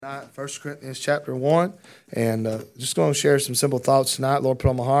Tonight, 1 Corinthians chapter 1, and just going to share some simple thoughts tonight. Lord put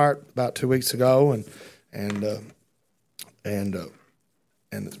on my heart about 2 weeks ago, and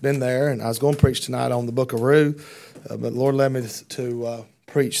it's been there. And I was going to preach tonight on the book of Ruth, but Lord led me to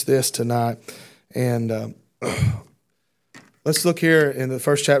preach this tonight. And let's look here in the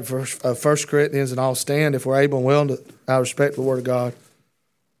first chapter of 1 Corinthians, and I'll stand if we're able and willing to. I respect the Word of God.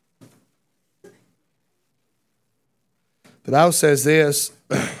 The Bible says this,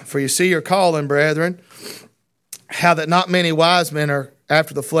 for you see your calling, brethren, how that not many wise men are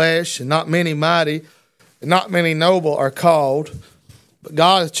after the flesh, and not many mighty, and not many noble are called. But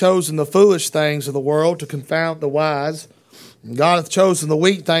God hath chosen the foolish things of the world to confound the wise. And God hath chosen the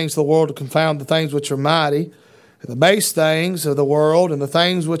weak things of the world to confound the things which are mighty, and the base things of the world, and the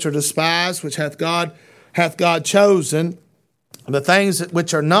things which are despised, which hath God chosen, and the things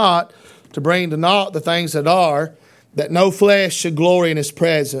which are not, to bring to naught the things that are, that no flesh should glory in his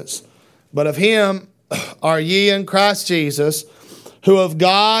presence. But of him are ye in Christ Jesus, who of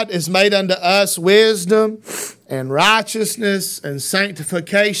God is made unto us wisdom and righteousness and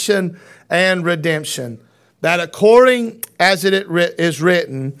sanctification and redemption, that according as it is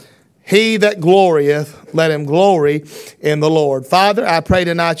written, he that glorieth, let him glory in the Lord. Father, I pray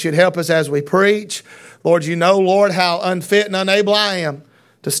tonight you'd help us as we preach. Lord, you know, Lord, how unfit and unable I am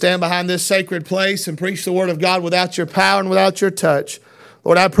to stand behind this sacred place and preach the Word of God without your power and without your touch.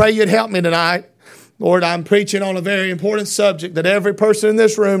 Lord, I pray you'd help me tonight. Lord, I'm preaching on a very important subject that every person in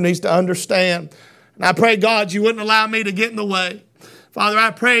this room needs to understand. And I pray, God, you wouldn't allow me to get in the way. Father, I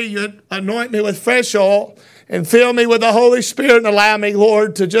pray you'd anoint me with fresh oil and fill me with the Holy Spirit and allow me,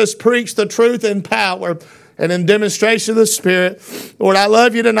 Lord, to just preach the truth in power and in demonstration of the Spirit. Lord, I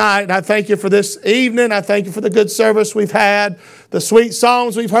love you tonight, and I thank you for this evening. I thank you for the good service we've had, the sweet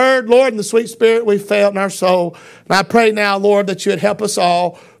songs we've heard, Lord, and the sweet spirit we've felt in our soul. And I pray now, Lord, that you would help us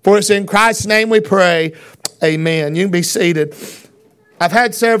all. For it's in Christ's name we pray. Amen. You can be seated. I've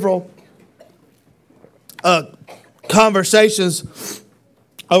had several conversations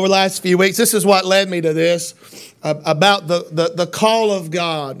over the last few weeks. This is what led me to this, about the call of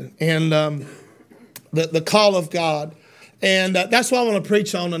God and the call of God. And that's what I want to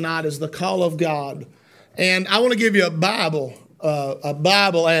preach on tonight, is the call of God. And I want to give you a Bible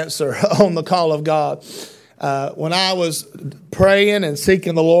answer on the call of God. When I was praying and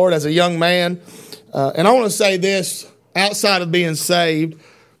seeking the Lord as a young man, and I want to say this, outside of being saved,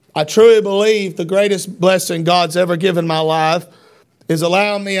 I truly believe the greatest blessing God's ever given my life is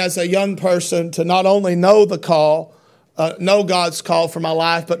allowing me as a young person to not only know the call, know God's call for my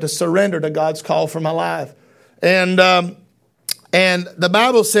life, but to surrender to God's call for my life. And the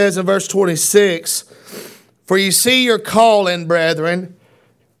Bible says in verse 26, for you see your calling, brethren,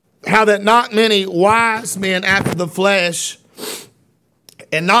 how that not many wise men after the flesh,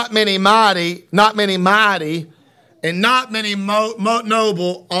 and not many mighty, and not many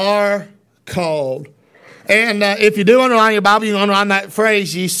noble are called. And if you do underline your Bible, you can underline that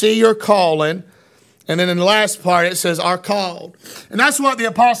phrase, you see your calling. And then in the last part, it says, are called. And that's what the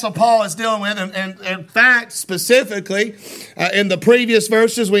Apostle Paul is dealing with. And in fact, specifically, in the previous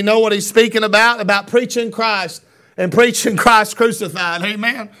verses, we know what he's speaking about preaching Christ and preaching Christ crucified.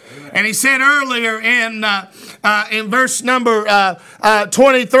 Amen. And he said earlier in verse number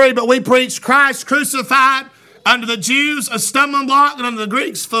 23, but we preach Christ crucified, unto the Jews a stumbling block, and unto the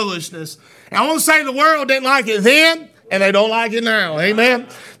Greeks foolishness. And I want to say the world didn't like it then, and they don't like it now. Amen.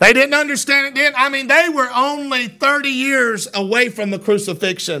 They didn't understand it then. I mean, they were only 30 years away from the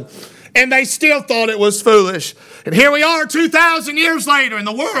crucifixion, and they still thought it was foolish. And here we are 2,000 years later, and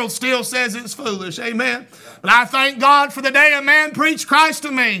the world still says it's foolish. Amen. But I thank God for the day a man preached Christ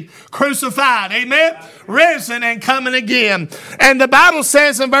to me, crucified. Amen. Risen and coming again. And the Bible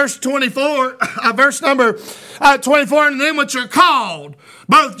says in verse 24, verse number 24, and them which are called,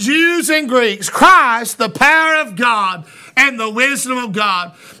 both Jews and Greeks, Christ, the power of God and the wisdom of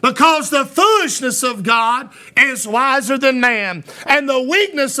God. Because the foolishness of God is wiser than man, and the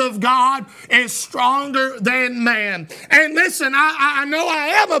weakness of God is stronger than man. And listen, I know I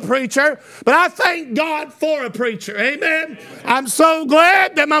am a preacher, but I thank God for a preacher. Amen. I'm so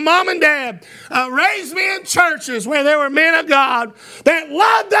glad that my mom and dad raised me in churches where there were men of God that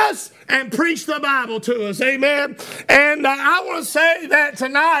loved us and preach the Bible to us. Amen. And I want to say that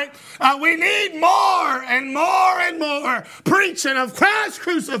tonight we need more and more and more preaching of Christ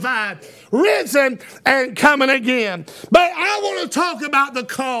crucified, risen, and coming again. But I want to talk about the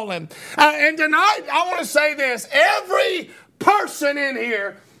calling. And tonight I want to say this. Every person in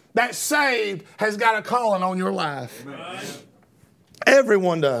here that's saved has got a calling on your life. Amen.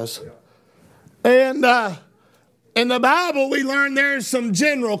 Everyone does. And In the Bible, we learn there's some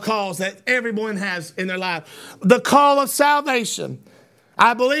general calls that everyone has in their life. The call of salvation.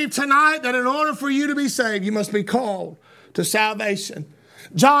 I believe tonight that in order for you to be saved, you must be called to salvation.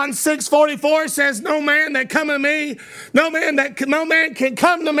 John 6:44 says, no man can come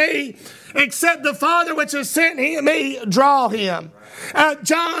to me except the Father which has sent me draw him.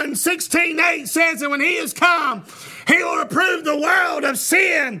 John 16:8 says that when he is come, he will reprove the world of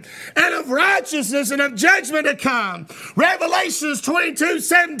sin and of righteousness and of judgment to come. Revelations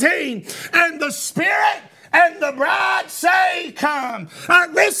 22:17, and the Spirit and the bride say, come.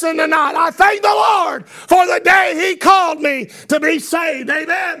 Listen tonight, I thank the Lord for the day he called me to be saved.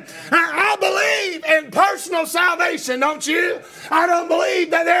 Amen. I believe in personal salvation, don't you? I don't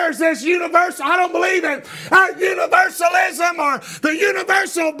believe that there's this universal, I don't believe in universalism or the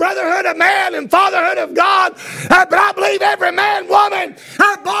universal brotherhood of man and fatherhood of God. But I believe every man, woman,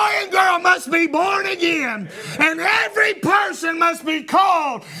 boy and girl must be born again. And every person must be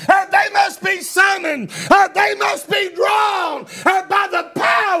called. They must be summoned. They must be drawn by the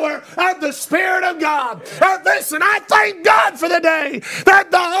power of the Spirit of God. Listen, I thank God for the day that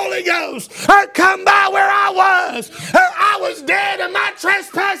the Holy Ghost come by where I was. I was dead in my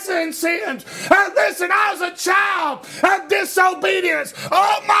trespasses and sins. Listen, I was a child of disobedience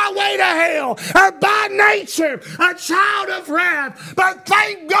on my way to hell. By nature, a child of wrath. But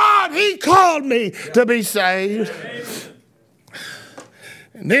thank God he called me to be saved.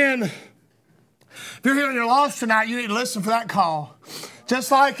 And then, if you're here and you're lost tonight, you need to listen for that call.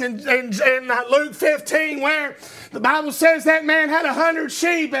 Just like in Luke 15, where the Bible says that man had 100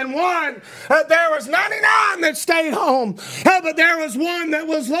 sheep and one, there was 99 that stayed home. But there was one that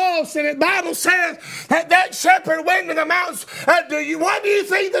was lost. And the Bible says that shepherd went to the mountains. What do you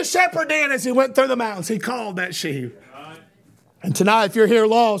think the shepherd did as he went through the mountains? He called that sheep. And tonight, if you're here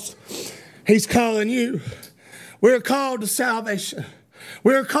lost, he's calling you. We're called to salvation.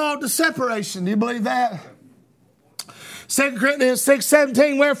 We're called to separation. Do you believe that? 2 Corinthians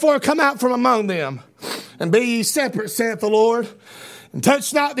 6:17, wherefore come out from among them, and be ye separate, saith the Lord, and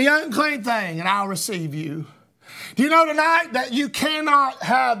touch not the unclean thing, and I'll receive you. Do you know tonight that you cannot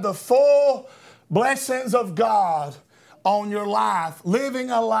have the full blessings of God on your life,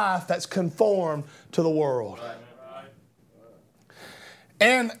 living a life that's conformed to the world?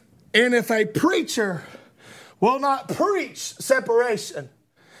 And if a preacher will not preach separation,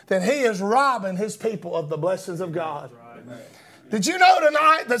 then he is robbing his people of the blessings of God. Did you know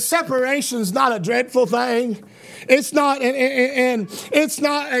tonight that separation is not a dreadful thing? It's not, and it's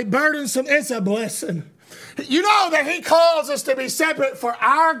not a burdensome, it's a blessing. You know that he calls us to be separate for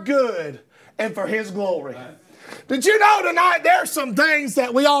our good and for his glory. Did you know tonight there are some things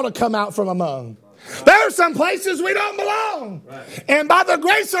that we ought to come out from among? There are some places we don't belong. And by the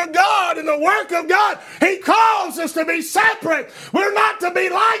grace of God and the work of God, he calls us to be separate. We're not to be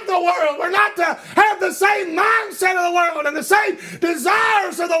like the world. We're not to have the same mindset of the world and the same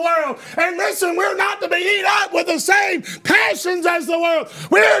desires of the world. And listen, we're not to be eat up with the same passions as the world.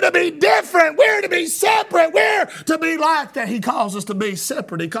 We're to be different. We're to be separate. We're to be like that. He calls us to be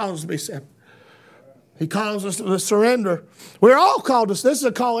separate. He calls us to be separate. He calls us to surrender. We're all called to. This is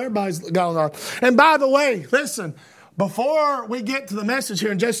a call everybody's going on. And by the way, listen, before we get to the message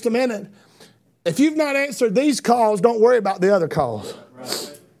here in just a minute, if you've not answered these calls, don't worry about the other calls.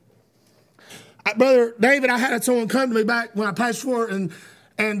 Right. Brother David, I had someone come to me back when I passed for it,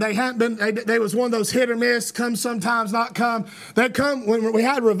 and they hadn't been, they was one of those hit or miss, come sometimes, not come. They'd come, when we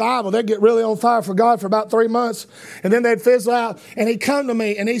had revival, they'd get really on fire for God for about 3 months, and then they'd fizzle out. And he'd come to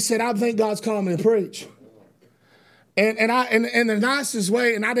me, and he said, I think God's calling me to preach. And in the nicest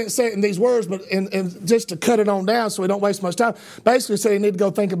way, and I didn't say it in these words, but in just to cut it on down so we don't waste much time, basically said you need to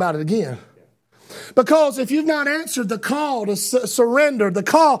go think about it again. Because if you've not answered the call to surrender, the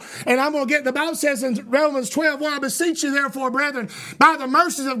call, and I'm going to get, the Bible says in Romans 12, I beseech you therefore, brethren, by the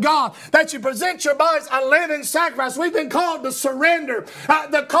mercies of God, that you present your bodies a living sacrifice. We've been called to surrender,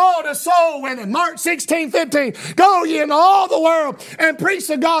 the call to soul winning. Mark 16:15, go ye into all the world and preach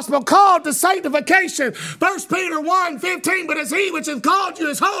the gospel, called to sanctification. 1 Peter 1:15, but as he which hath called you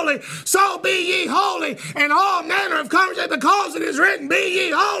is holy, so be ye holy, and all manner of conversation, because it is written, be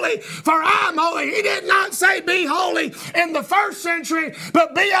ye holy, for I am holy. He did not say be holy in the first century,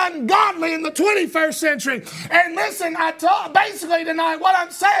 but be ungodly in the 21st century. And listen, I taught basically tonight what I'm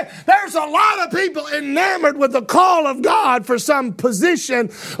saying. There's a lot of people enamored with the call of God for some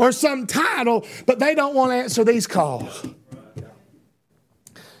position or some title, but they don't want to answer these calls.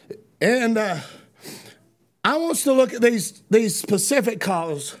 And I want us to look at these specific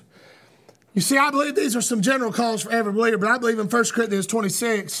calls You see, I believe these are some general calls for every believer, but I believe in 1 Corinthians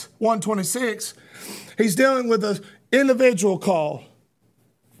 1:26, he's dealing with an individual call.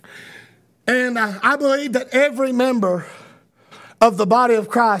 And I believe that every member of the body of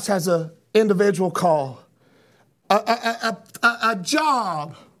Christ has an individual call. A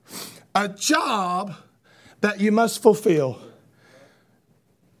job that you must fulfill.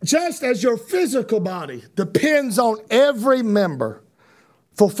 Just as your physical body depends on every member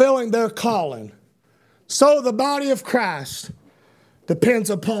fulfilling their calling, so the body of Christ depends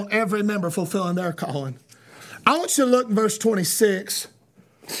upon every member fulfilling their calling. I want you to look in verse 26,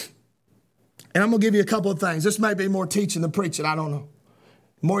 and I'm going to give you a couple of things. This may be more teaching than preaching, I don't know.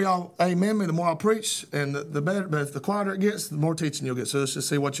 The more y'all amen me, the more I'll preach, and the better. But if the quieter it gets, the more teaching you'll get. So let's just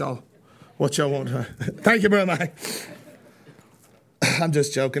see what y'all want. Thank you, Brother Mike. I'm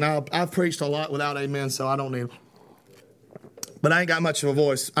just joking. I've preached a lot without amen, so I don't need them. But I ain't got much of a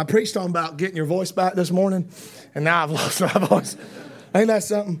voice. I preached on about getting your voice back this morning, and now I've lost my voice. Ain't that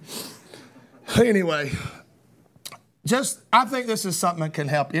something? Anyway, I think this is something that can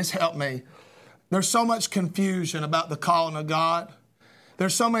help you. It's helped me. There's so much confusion about the calling of God.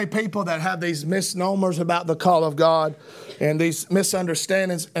 There's so many people that have these misnomers about the call of God and these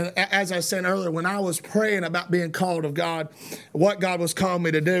misunderstandings. And as I said earlier, when I was praying about being called of God, what God was calling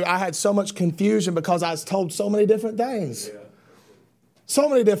me to do, I had so much confusion because I was told so many different things. So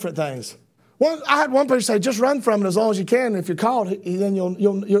many different things. Well, I had one person say, just run from it as long as you can. If you're called, then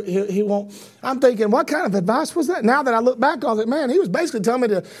he won't. I'm thinking, what kind of advice was that? Now that I look back on it, man, he was basically telling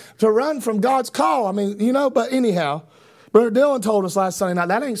me to run from God's call. I mean, but anyhow, Brother Dylan told us last Sunday night,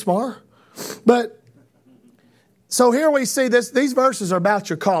 that ain't smart. But, so here we see this. These verses are about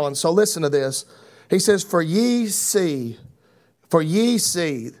your calling. So listen to this. He says, for ye see.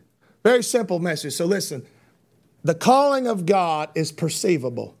 Very simple message. So listen. The calling of God is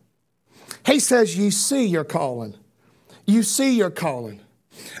perceivable. He says you see your calling. You see your calling.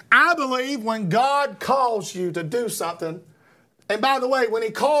 I believe when God calls you to do something, and by the way, when he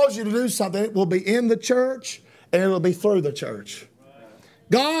calls you to do something, it will be in the church and it will be through the church.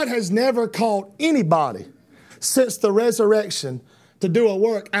 God has never called anybody since the resurrection to do a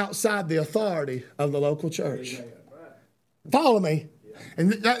work outside the authority of the local church. Follow me.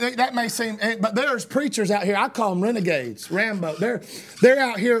 And that may seem, but there's preachers out here, I call them renegades, Rambo. They're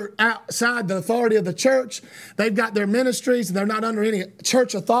out here outside the authority of the church. They've got their ministries and they're not under any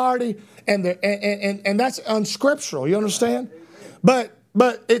church authority, and that's unscriptural, you understand? But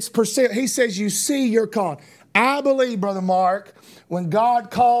it's he says you see your calling. I believe, Brother Mark, when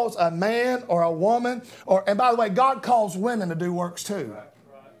God calls a man or a woman, and by the way, God calls women to do works too.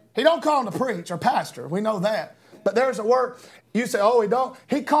 He don't call them to preach or pastor. We know that. But there's a word. You say, oh, he don't.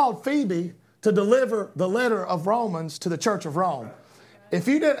 He called Phoebe to deliver the letter of Romans to the church of Rome. If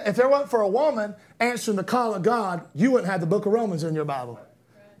there wasn't for a woman answering the call of God, you wouldn't have the book of Romans in your Bible.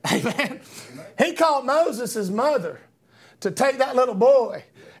 Amen. He called Moses' mother to take that little boy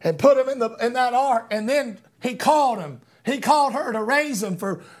and put him in that ark, and then he called him. He called her to raise him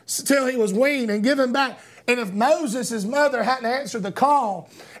till he was weaned and give him back. And if Moses' mother hadn't answered the call,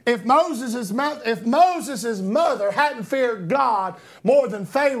 if Moses' mother hadn't feared God more than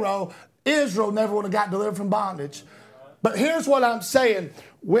Pharaoh, Israel never would have got delivered from bondage. But here's what I'm saying.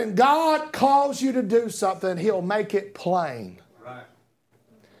 When God calls you to do something, he'll make it plain. Right.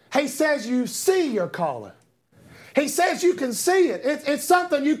 He says you see your calling. He says you can see it. It's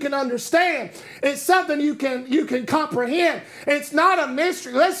something you can understand. It's something you can comprehend. It's not a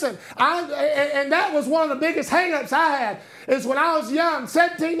mystery. Listen, and that was one of the biggest hang-ups I had, is when I was young,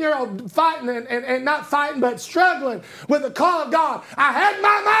 17-year-old, fighting and not fighting, but struggling with the call of God. I had in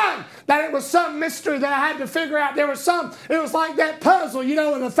my mind that it was some mystery that I had to figure out. It was like that puzzle, in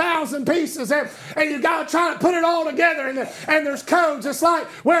 1,000 pieces, and you got to try to put it all together, and there's codes. It's like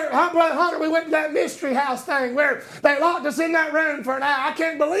where, Brother Hunter, we went to that mystery house thing where they locked us in that room for an hour. I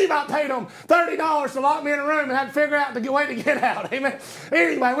can't believe I paid them $30 to lock me in a room and had to figure out the way to get out. Amen.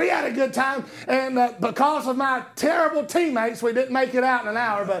 Anyway, we had a good time, and because of my terrible teammates, we didn't make it out in an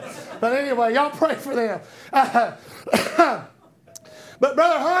hour. But anyway, y'all pray for them. But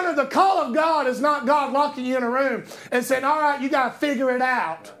Brother Hunter, the call of God is not God locking you in a room and saying, all right, you got to figure it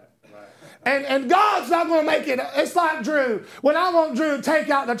out. And God's not going to make it. It's like Drew. When I want Drew to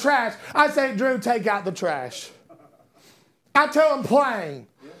take out the trash, I say, Drew, take out the trash. I tell him plain.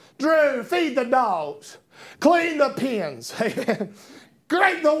 Drew, feed the dogs. Clean the pens.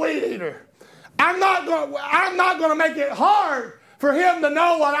 Grate the weed eater. I'm not going to make it hard for him to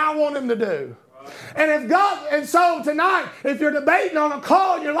know what I want him to do. And so tonight, if you're debating on a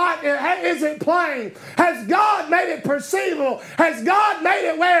call in your life, is it plain? Has God made it perceivable? Has God made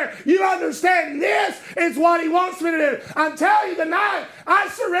it where you understand this is what He wants me to do? I'm telling you tonight, I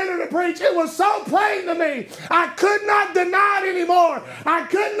surrendered to preach. It was so plain to me. I could not deny it anymore. I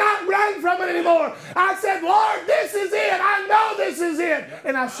could not run from it anymore. I said, Lord, this is it. I know this is it.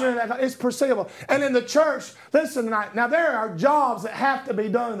 And I sure that it's perceivable. And in the church, listen tonight. Now there are jobs that have to be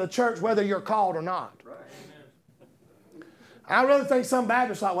done in the church whether you're called or not. I really think some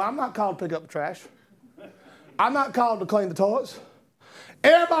Baptists are like, well, I'm not called to pick up the trash. I'm not called to clean the toilets.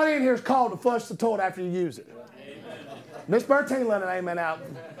 Everybody in here is called to flush the toilet after you use it. Miss Bertine let an amen out.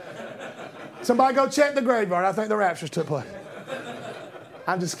 Somebody go check the graveyard. I think the raptures took place.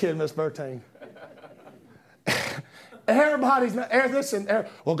 I'm just kidding, Miss Bertine. Everybody's, listen,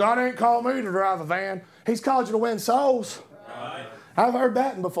 well, God ain't called me to drive a van. He's called you to win souls. Right. I've heard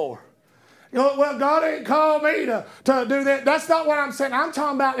that before. You know, well, God ain't called me to do that. That's not what I'm saying. I'm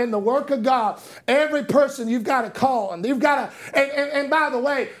talking about in the work of God. Every person you've got to call, and you've got to. And by the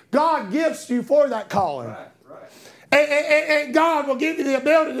way, God gifts you for that calling. Right. And God will give you the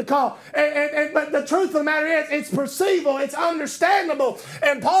ability to call. But the truth of the matter is, it's perceivable, it's understandable.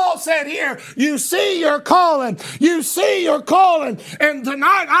 And Paul said here, you see your calling. You see your calling. And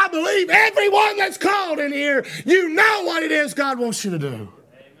tonight, I believe everyone that's called in here, you know what it is God wants you to do.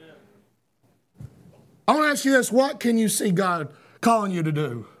 I want to ask you this. What can you see God calling you to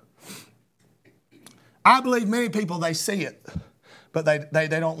do? I believe many people, they see it, but they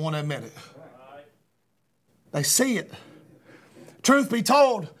don't want to admit it. They see it. Truth be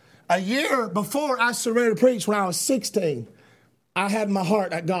told, a year before I surrendered to preach, when I was 16, I had in my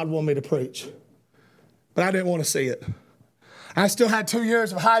heart that God wanted me to preach. But I didn't want to see it. I still had 2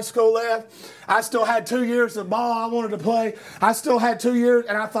 years of high school left. I still had 2 years of ball I wanted to play. I still had 2 years,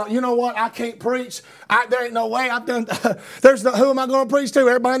 and I thought, you know what? I can't preach. There ain't no way. Who am I going to preach to?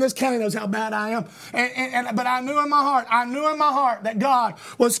 Everybody in this county knows how bad I am. But I knew in my heart that God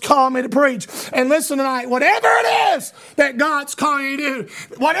was calling me to preach. And listen tonight, whatever it is that God's calling you to do,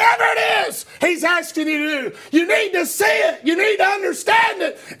 whatever it is He's asking you to do, you need to see it. You need to understand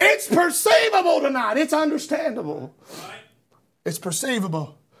it. It's perceivable tonight. It's understandable. It's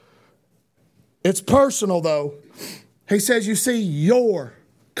perceivable. It's personal, though. He says you see your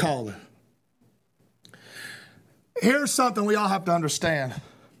calling. Here's something we all have to understand.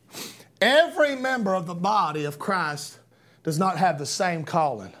 Every member of the body of Christ does not have the same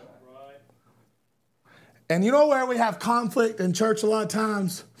calling. And you know where we have conflict in church a lot of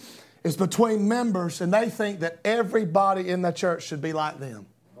times? Is between members, and they think that everybody in the church should be like them.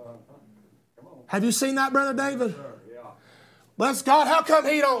 Have you seen that, Brother David? Bless God, how come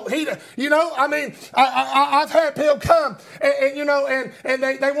he don't, I've had people come and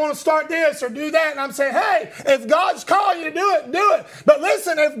they want to start this or do that. And I'm saying, hey, if God's calling you to do it, do it. But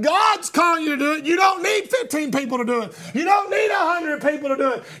listen, if God's calling you to do it, you don't need 15 people to do it. You don't need 100 people to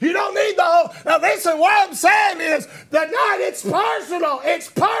do it. You don't need the whole. Now listen, what I'm saying is that it's personal. It's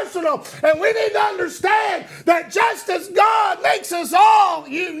personal. And we need to understand that just as God makes us all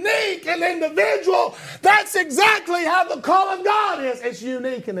unique and individual, that's exactly how the call of God is. It's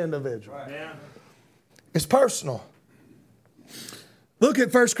unique and individual. Right. Yeah. It's personal. Look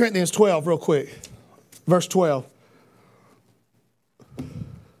at 1 Corinthians 12 real quick. Verse 12.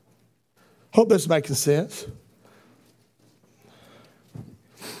 Hope this is making sense.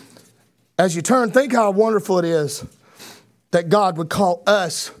 As you turn, think how wonderful it is that God would call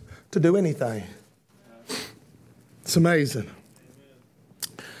us to do anything. It's amazing.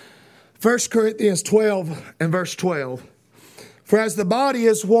 1 Corinthians 12 and verse 12. For as the body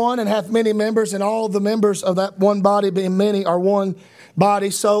is one and hath many members, and all the members of that one body being many are one body,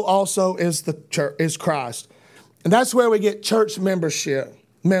 so also is the church, is Christ. And that's where we get church membership.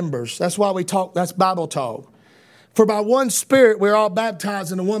 Members. That's why we talk, that's Bible talk. For by one Spirit we're all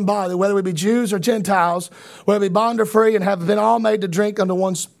baptized into one body, whether we be Jews or Gentiles, whether we be bond or free, and have been all made to drink unto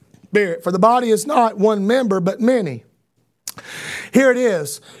one Spirit. For the body is not one member, but many. Here it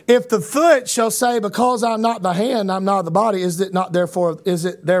is. If the foot shall say, because I'm not the hand, I'm not of the body, is it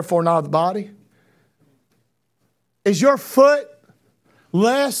therefore not of the body? Is your foot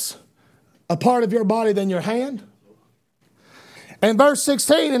less a part of your body than your hand? And verse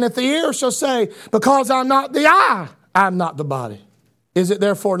 16, and if the ear shall say, because I'm not the eye, I'm not the body, is it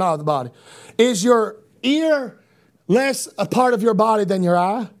therefore not of the body? Is your ear less a part of your body than your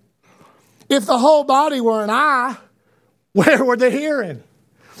eye? If the whole body were an eye, where were the hearing?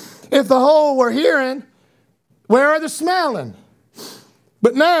 If the whole were hearing, where are the smelling?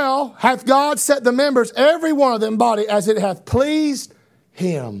 But now hath God set the members, every one of them body, as it hath pleased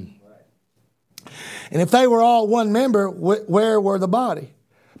Him. And if they were all one member, where were the body?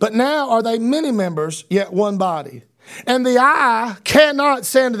 But now are they many members, yet one body. And the eye cannot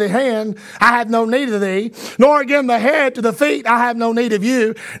say unto the hand, I have no need of thee, nor again the head to the feet, I have no need of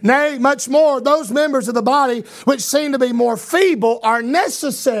you. Nay, much more, those members of the body which seem to be more feeble are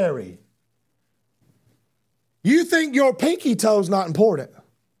necessary. You think your pinky toe is not important?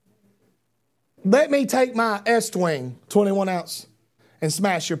 Let me take my S-Twing, 21 ounce, and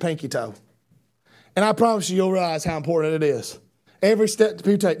smash your pinky toe. And I promise you'll realize how important it is. Every step that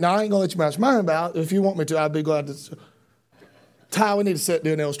you take. Now, I ain't going to let you match mine about. If you want me to, I'd be glad to. Ty, we need to sit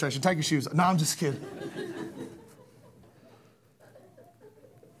do an illustration. Take your shoes off. No, I'm just kidding.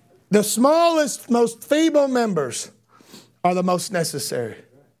 The smallest, most feeble members are the most necessary.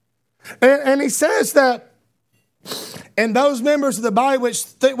 And he says that, and those members of the body which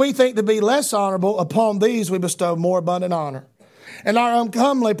we think to be less honorable, upon these we bestow more abundant honor. And our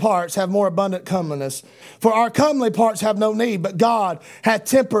uncomely parts have more abundant comeliness. For our comely parts have no need, but God hath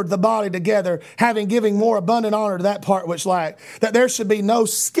tempered the body together, having given more abundant honor to that part which lacked, that there should be no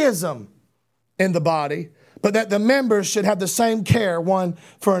schism in the body, but that the members should have the same care one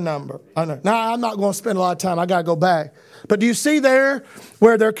for another. Now, I'm not going to spend a lot of time. I got to go back. But do you see there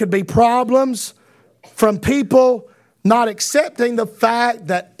where there could be problems from people not accepting the fact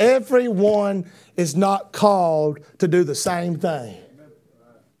that everyone is not called to do the same thing?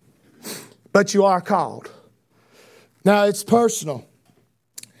 But you are called. Now it's personal.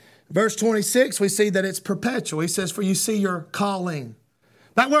 Verse 26, we see that it's perpetual. He says, for you see your calling.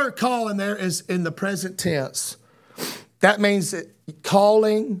 That word calling there is in the present tense. That means that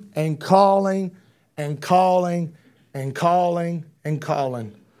calling and calling and calling and calling and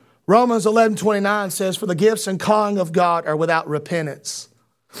calling. Romans 11:29 says, for the gifts and calling of God are without repentance.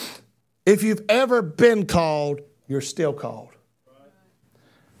 If you've ever been called, you're still called.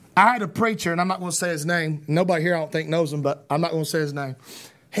 I had a preacher, and I'm not going to say his name. Nobody here I don't think knows him, but I'm not going to say his name.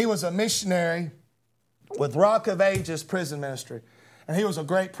 He was a missionary with Rock of Ages prison ministry. And he was a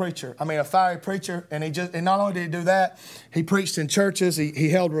great preacher. I mean, a fiery preacher. And and not only did he do that, he preached in churches. He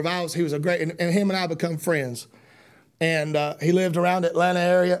held revivals. He was a great, and him and I become friends. And he lived around the Atlanta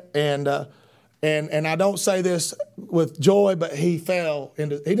area. And I don't say this with joy, but he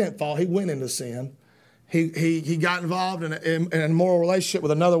didn't fall. He went into sin. He got involved in a immoral relationship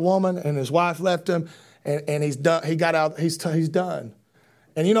with another woman, and his wife left him, and he's done. He got out. He's done.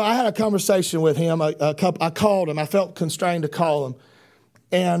 And you know, I had a conversation with him. I called him. I felt constrained to call him,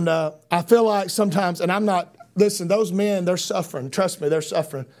 and I feel like sometimes, and I'm not. Listen, those men, they're suffering. Trust me, they're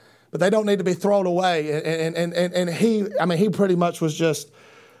suffering, but they don't need to be thrown away. And he pretty much was just.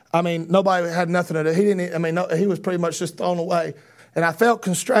 I mean, nobody had nothing to do. He didn't. I mean, he was pretty much just thrown away. And I felt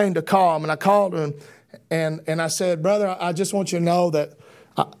constrained to call him, and I called him, and I said, brother, I just want you to know that,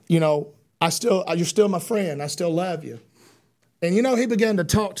 you're still my friend. I still love you. And you know, he began to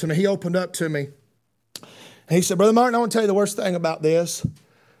talk to me. He opened up to me. And he said, Brother Martin, I want to tell you the worst thing about this.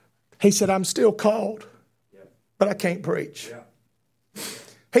 He said, I'm still called, but I can't preach. Yeah.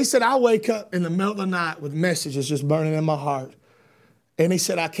 He said, I wake up in the middle of the night with messages just burning in my heart. And he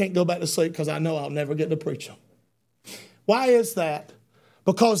said, I can't go back to sleep because I know I'll never get to preach them. Why is that?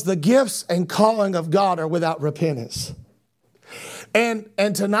 Because the gifts and calling of God are without repentance. And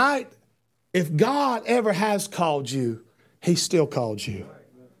tonight, if God ever has called you, He still called you.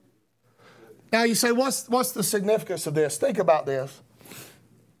 Now you say, what's the significance of this? Think about this.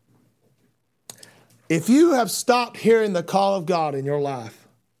 If you have stopped hearing the call of God in your life,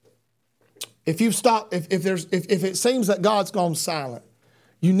 if you've stopped, if it seems that God's gone silent,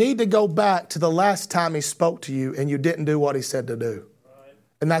 you need to go back to the last time He spoke to you and you didn't do what He said to do. Right.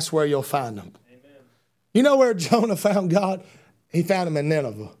 And that's where you'll find Him. Amen. You know where Jonah found God? He found Him in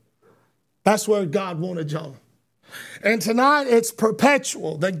Nineveh. That's where God wanted Jonah. And tonight it's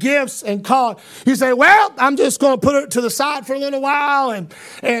perpetual, the gifts and call. You say, well, I'm just going to put it to the side for a little while and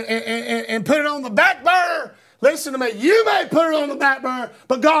put it on the back burner. Listen to me. You may put it on the back burner,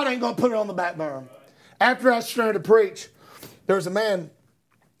 but God ain't going to put it on the back burner. After I started to preach, there was a man.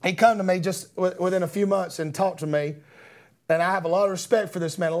 He come to me just within a few months and talked to me. And I have a lot of respect for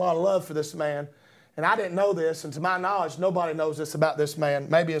this man, a lot of love for this man. And I didn't know this. And to my knowledge, nobody knows this about this man.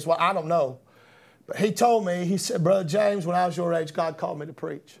 Maybe it's what I don't know. But he told me, he said, Brother James, when I was your age, God called me to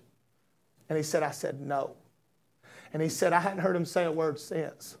preach. And he said, I said no. And he said, I hadn't heard him say a word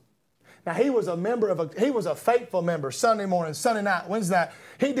since. Now, he was a faithful member, Sunday morning, Sunday night, Wednesday night.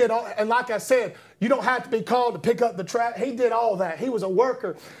 He did all, and like I said, You don't have to be called to pick up the trash. He did all that. He was a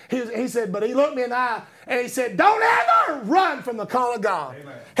worker. He said, but he looked me in the eye and he said, don't ever run from the call of God.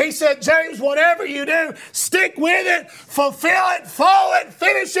 Amen. He said, James, whatever you do, stick with it, fulfill it, follow it,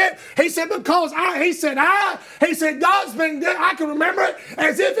 finish it. He said, because he said, God's been good. I can remember it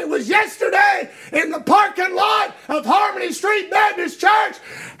as if it was yesterday in the parking lot of Harmony Street Baptist Church.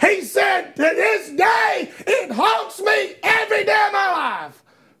 He said, to this day, it haunts me every day of my life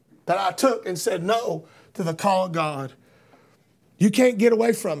that I took and said no to the call of God. You can't get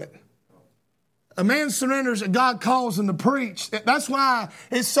away from it. A man surrenders and God calls him to preach. That's why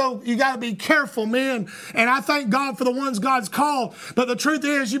it's so, you got to be careful, men. And I thank God for the ones God's called. But the truth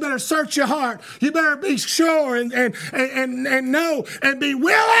is, you better search your heart. You better be sure and know and be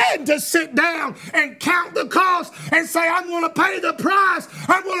willing to sit down and count the cost and say, I'm going to pay the price.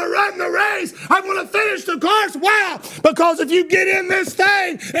 I'm going to run the race. I'm going to finish the course. Why? Because if you get in this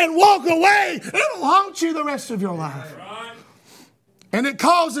thing and walk away, it'll haunt you the rest of your life. And it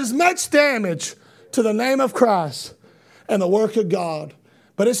causes much damage to the name of Christ and the work of God.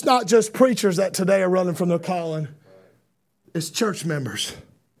 But it's not just preachers that today are running from their calling. It's church members.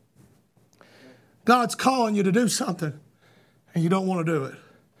 God's calling you to do something and you don't want to do it.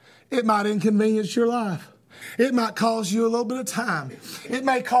 It might inconvenience your life. It might cost you a little bit of time. It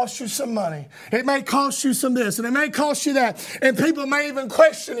may cost you some money. It may cost you some this, and it may cost you that. And people may even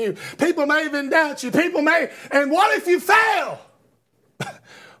question you. People may even doubt you. And what if you fail?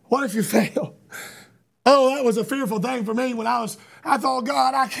 What if you fail? Oh, that was a fearful thing for me when I thought,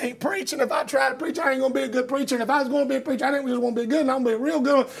 God, I can't preach. And if I try to preach, I ain't going to be a good preacher. And if I was going to be a preacher, I didn't just want to be good. And I'm going to be a real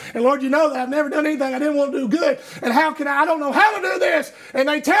good one. And Lord, you know that I've never done anything I didn't want to do good. And I don't know how to do this. And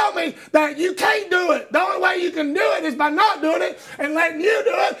they tell me that you can't do it. The only way you can do it is by not doing it and letting you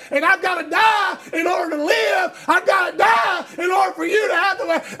do it. And I've got to die in order to live. I've got to die in order for you to have the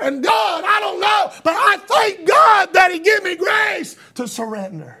way. And God, I don't know. But I thank God that He gave me grace to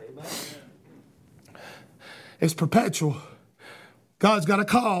surrender. It's perpetual. God's got a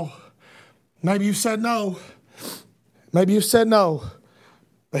call. Maybe you said no. Maybe you said no.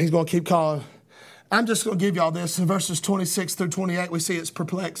 But He's going to keep calling. I'm just going to give y'all this. In verses 26 through 28, we see it's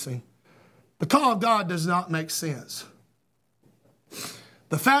perplexing. The call of God does not make sense.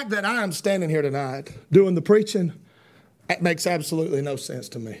 The fact that I am standing here tonight doing the preaching, it makes absolutely no sense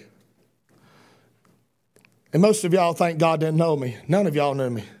to me. And most of y'all think God didn't know me. None of y'all knew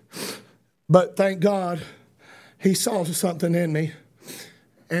me. But thank God, He saw something in me,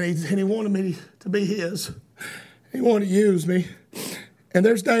 and he wanted me to be His. He wanted to use me. And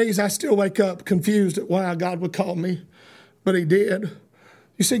there's days I still wake up confused at why God would call me, but He did.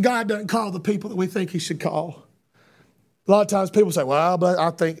 You see, God doesn't call the people that we think He should call. A lot of times people say, well, but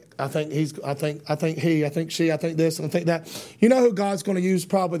I think she, I think this, and I think that. You know who God's going to use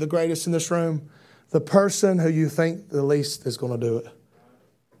probably the greatest in this room? The person who you think the least is going to do it.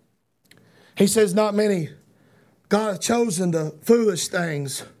 He says, not many. God has chosen the foolish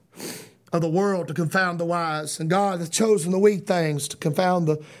things of the world to confound the wise. And God has chosen the weak things to confound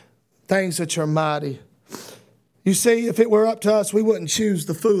the things that are mighty. You see, if it were up to us, we wouldn't choose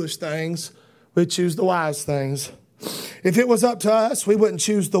the foolish things. We'd choose the wise things. If it was up to us, we wouldn't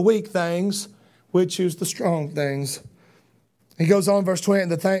choose the weak things. We'd choose the strong things. He goes on, verse 20,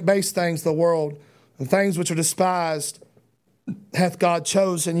 and the base things of the world, and things which are despised, hath God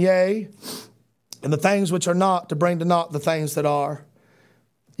chosen, yea, and the things which are not, to bring to naught the things that are.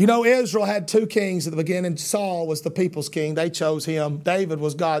 You know, Israel had two kings at the beginning. Saul was the people's king. They chose him. David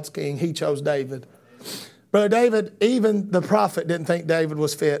was God's king. He chose David. Brother David, even the prophet didn't think David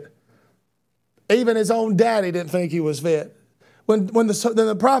was fit. Even his own daddy didn't think he was fit. When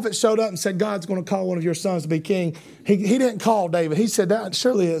the prophet showed up and said, God's going to call one of your sons to be king, he didn't call David. He said,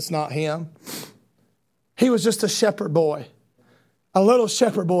 surely it's not him. He was just a shepherd boy. A little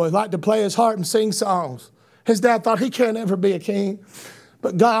shepherd boy, liked to play his harp and sing songs. His dad thought he can't ever be a king.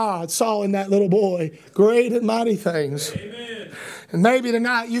 But God saw in that little boy great and mighty things. Amen. And maybe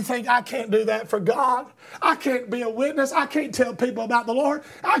tonight you think, I can't do that for God. I can't be a witness. I can't tell people about the Lord.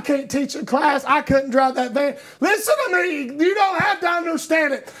 I can't teach a class. I couldn't drive that van. Listen to me. You don't have to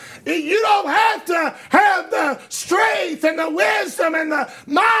understand it. You don't have to have the strength and the wisdom and the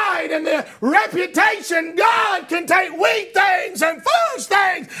might and the reputation. God can take weak things and foolish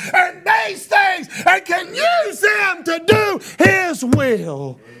things and base things and can use them to do His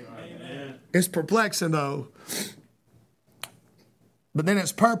will. Amen. It's perplexing though. But then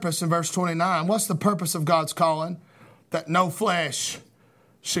its purpose in verse 29. What's the purpose of God's calling? That no flesh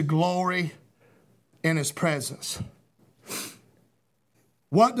should glory in His presence.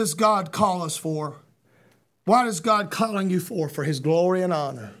 What does God call us for? What is God calling you for? For His glory and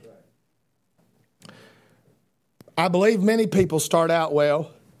honor. I believe many people start out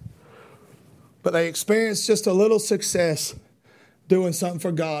well, but they experience just a little success doing something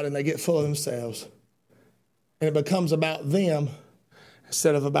for God and they get full of themselves. And it becomes about them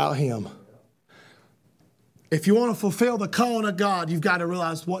instead of about Him. If you want to fulfill the calling of God, you've got to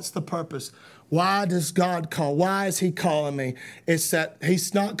realize what's the purpose. Why does God call? Why is He calling me? It's that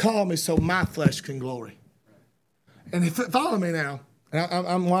He's not calling me so my flesh can glory. And follow me now.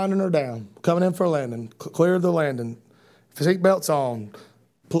 I'm winding her down, coming in for a landing, clear the landing, seat belts on,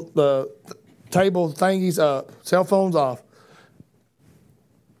 the table thingies up, cell phones off.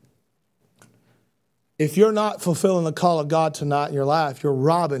 If you're not fulfilling the call of God tonight in your life, you're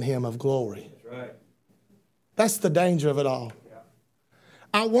robbing Him of glory. That's right. That's the danger of it all. Yeah.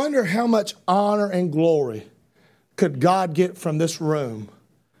 I wonder how much honor and glory could God get from this room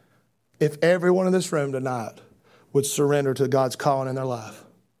if everyone in this room tonight would surrender to God's calling in their life.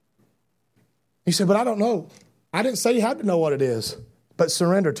 You say, but I don't know. I didn't say you had to know what it is, but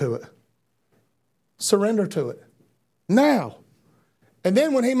surrender to it. Surrender to it. Now. And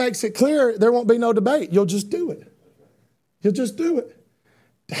then when He makes it clear, there won't be no debate. You'll just do it. You'll just do it.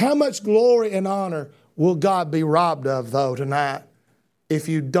 How much glory and honor will God be robbed of, though, tonight if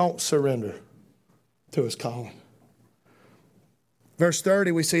you don't surrender to His calling? Verse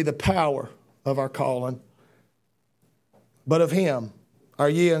 30, we see the power of our calling. But of Him are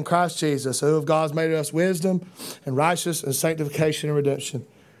ye in Christ Jesus, who of God has made us wisdom and righteousness and sanctification and redemption.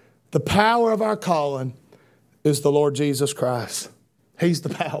 The power of our calling is the Lord Jesus Christ. He's the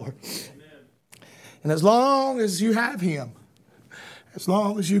power. Amen. And as long as you have Him, as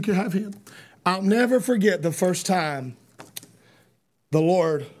long as you can have Him, I'll never forget the first time the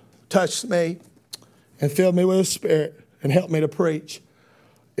Lord touched me and filled me with His Spirit and helped me to preach.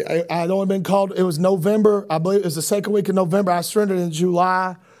 I'd only been called, it was November, I believe it was the second week of November. I surrendered in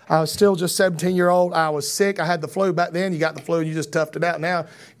July. I was still just 17-year-old. I was sick. I had the flu back then. You got the flu and you just toughed it out. Now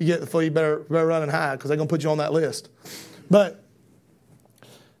you get the flu, you better run and hide because they're going to put you on that list. But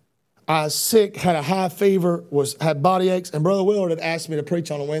I was sick, had a high fever, had body aches, and Brother Willard had asked me to preach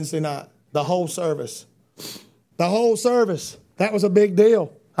on a Wednesday night. The whole service. The whole service. That was a big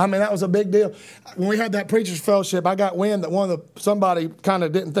deal. I mean, that was a big deal. When we had that preacher's fellowship, I got wind that somebody kind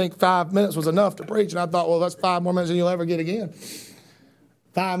of didn't think 5 minutes was enough to preach. And I thought, well, that's 5 more minutes than you'll ever get again.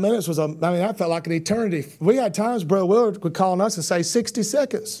 5 minutes that felt like an eternity. We had times Brother Willard would call on us and say 60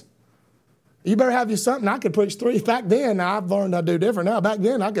 seconds. You better have you something. I could preach 3. Back then, now I've learned I do different now. Back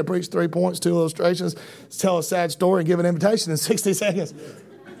then, I could preach 3 points, 2 illustrations, tell a sad story, and give an invitation in 60 seconds.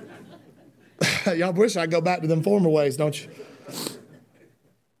 Y'all wish I'd go back to them former ways, don't you?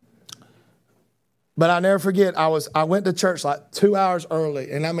 But I never forget, I went to church like 2 hours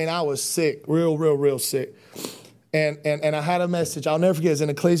early, and I was sick, real sick. And I had a message, I'll never forget, it's in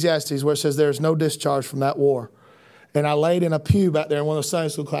Ecclesiastes where it says there's no discharge from that war. And I laid in a pew back there in one of the Sunday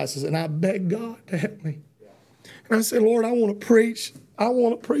school classes, and I begged God to help me. And I said, Lord, I want to preach. I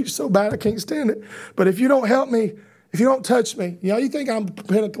want to preach so bad I can't stand it. But if you don't help me, if you don't touch me, you think I'm,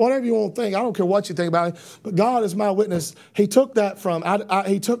 whatever you want to think, I don't care what you think about it, but God is my witness. He took that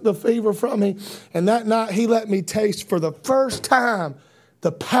He took the fever from me, and that night He let me taste for the first time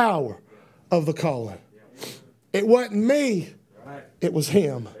the power of the calling. It wasn't me, it was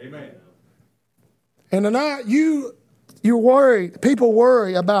Him. Amen. And tonight you worry, people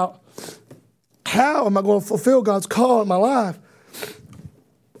worry about how am I going to fulfill God's call in my life?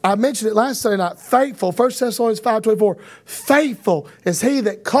 I mentioned it last Sunday night, faithful, 1 Thessalonians 5:24, faithful is He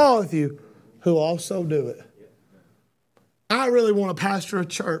that calleth you, who also do it. I really want to pastor a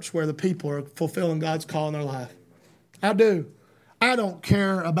church where the people are fulfilling God's call in their life. I do. I don't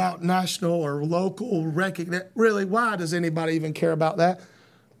care about national or local recognition. Really, why does anybody even care about that?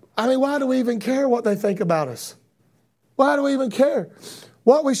 Why do we even care what they think about us? Why do we even care?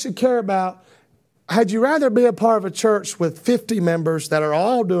 What we should care about, had you rather be a part of a church with 50 members that are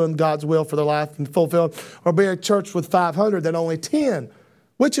all doing God's will for their life and fulfilled, or be a church with 500 that only 10?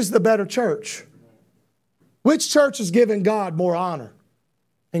 Which is the better church? Which church is giving God more honor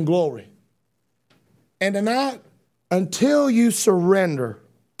and glory? And tonight, until you surrender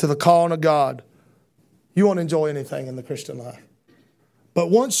to the calling of God, you won't enjoy anything in the Christian life. But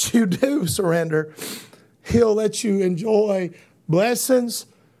once you do surrender, He'll let you enjoy blessings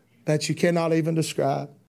that you cannot even describe.